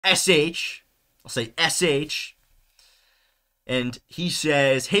SH. I'll say SH. And he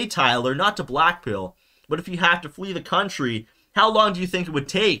says, hey, Tyler, not to blackpill, but if you have to flee the country, how long do you think it would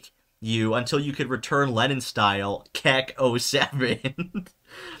take you until you could return Lenin style Keck '07?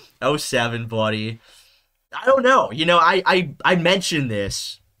 '07, buddy. I don't know. You know, I mentioned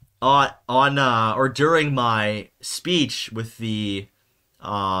this or during my speech with the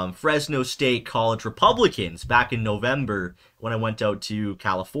Fresno State College Republicans back in November when I went out to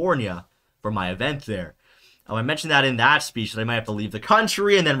California for my event there. I mentioned that in that speech that I might have to leave the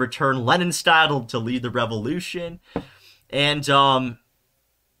country and then return Lenin style to lead the revolution. And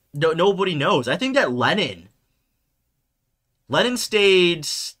nobody knows. I think that Lenin stayed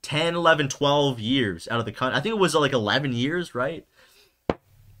 10, 11, 12 years out of the country. I think it was like 11 years, right?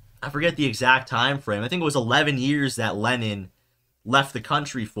 I forget the exact time frame. I think it was 11 years that Lenin left the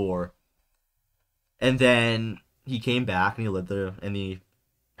country for. And then he came back and he lived there and he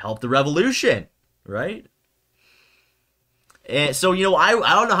helped the revolution, right? And so, you know, I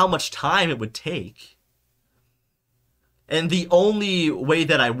don't know how much time it would take. And the only way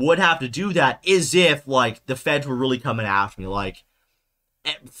that I would have to do that is if, like, the feds were really coming after me. Like,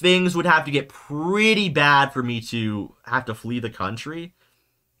 things would have to get pretty bad for me to have to flee the country.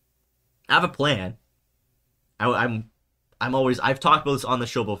 I have a plan. I've talked about this on the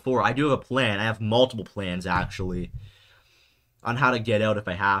show before. I do have a plan. I have multiple plans, actually, on how to get out if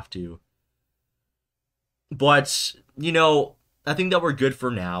I have to. But, you know, I think that we're good for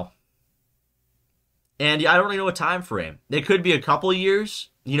now. And I don't really know a time frame. It could be a couple years.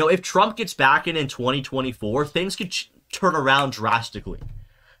 You know, if Trump gets back in 2024, things could turn around drastically.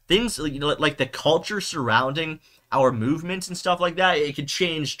 Things, you know, like the culture surrounding our movements and stuff like that, it could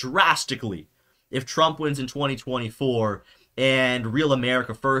change drastically if Trump wins in 2024 and Real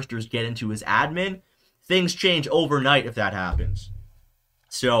America Firsters get into his admin. Things change overnight if that happens.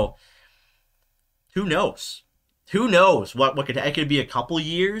 So, who knows? Who knows what could, it could be a couple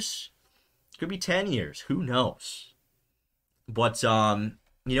years. Could be 10 years. Who knows? But, you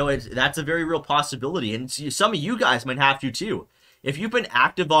know, that's a very real possibility. And some of you guys might have to, too. If you've been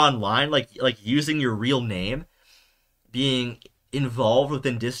active online, like using your real name, being involved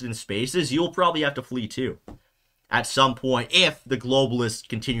within dissident spaces, you'll probably have to flee, too. At some point, if the globalists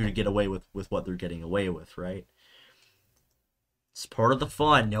continue to get away with what they're getting away with, right? It's part of the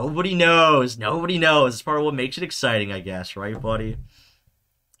fun. Nobody knows. Nobody knows. It's part of what makes it exciting, I guess. Right, buddy?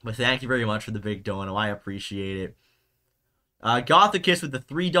 But thank you very much for the big dono. I appreciate it. Gothicus with the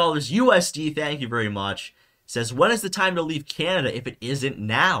 $3 USD. Thank you very much. Says, when is the time to leave Canada if it isn't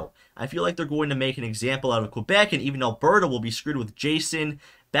now? I feel like they're going to make an example out of Quebec, and even Alberta will be screwed with Jason,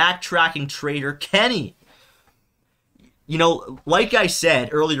 backtracking traitor Kenny. You know, like I said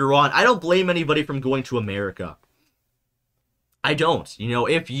earlier on, I don't blame anybody from going to America. I don't. You know,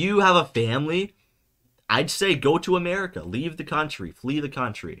 if you have a family, I'd say go to America. Leave the country. Flee the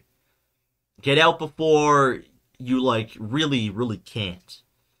country. Get out before you, like, really, really can't.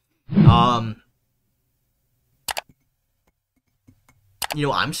 You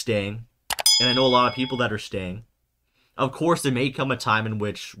know, I'm staying. And I know a lot of people that are staying. Of course, there may come a time in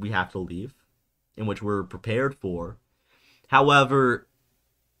which we have to leave. In which we're prepared for. However,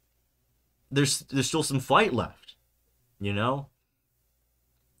 there's still some fight left. You know?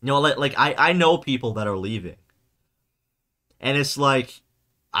 You know, like I know people that are leaving. And it's like,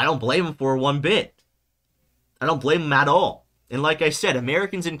 I don't blame them for one bit. I don't blame them at all. And like I said,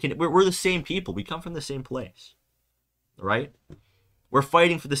 Americans and Canadians, we're the same people. We come from the same place. Right? We're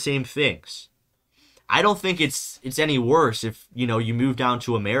fighting for the same things. I don't think it's any worse if, you know, you move down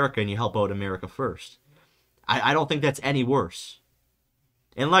to America and you help out America first. I don't think that's any worse.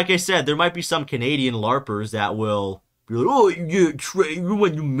 And like I said, there might be some Canadian LARPers that will be like, oh, you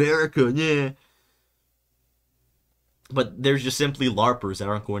went to America, yeah. But there's just simply LARPers that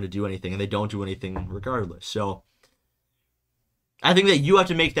aren't going to do anything, and they don't do anything regardless. So, I think that you have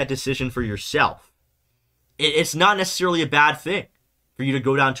to make that decision for yourself. It's not necessarily a bad thing for you to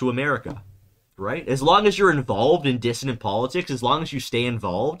go down to America, right? As long as you're involved in dissident politics, as long as you stay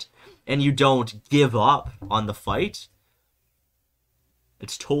involved, and you don't give up on the fight,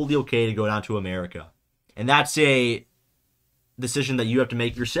 it's totally okay to go down to America. And that's a decision that you have to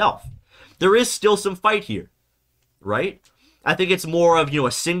make yourself. There is still some fight here, right? I think it's more of, you know,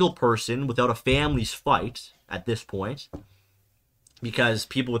 a single person without a family's fight at this point. Because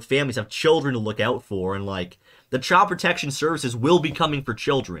people with families have children to look out for, and, like, the child protection services will be coming for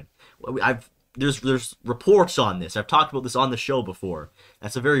children. There's reports on this. I've talked about this on the show before.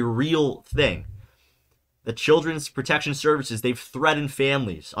 That's a very real thing. The Children's Protection Services, they've threatened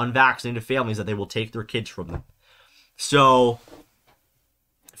families, unvaccinated families, that they will take their kids from them. So,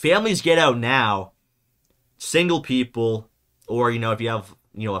 Families get out now. Single people, or, if you have,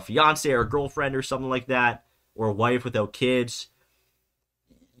 a fiance or a girlfriend or something like that, or a wife without kids,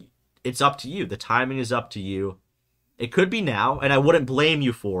 it's up to you. The timing is up to you. It could be now, and I wouldn't blame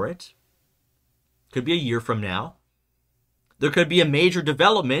you for it. Could be a year from now. There could be a major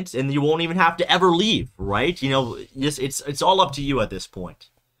development, and you won't even have to ever leave, right? It's all up to you at this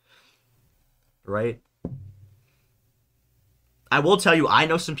point, right? I will tell you, I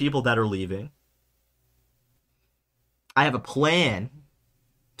know some people that are leaving. I have a plan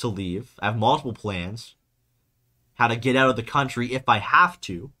to leave. I have multiple plans. How to get out of the country if I have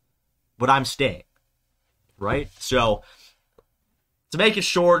to. But I'm staying. Right? So, to make it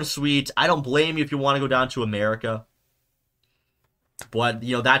short and sweet, I don't blame you if you want to go down to America. But,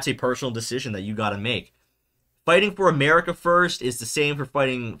 that's a personal decision that you got to make. Fighting for America first is the same for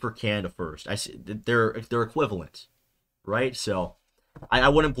fighting for Canada first. They're equivalent. Right? So, I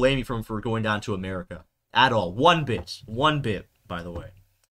wouldn't blame you for going down to America. At all. One bit, by the way.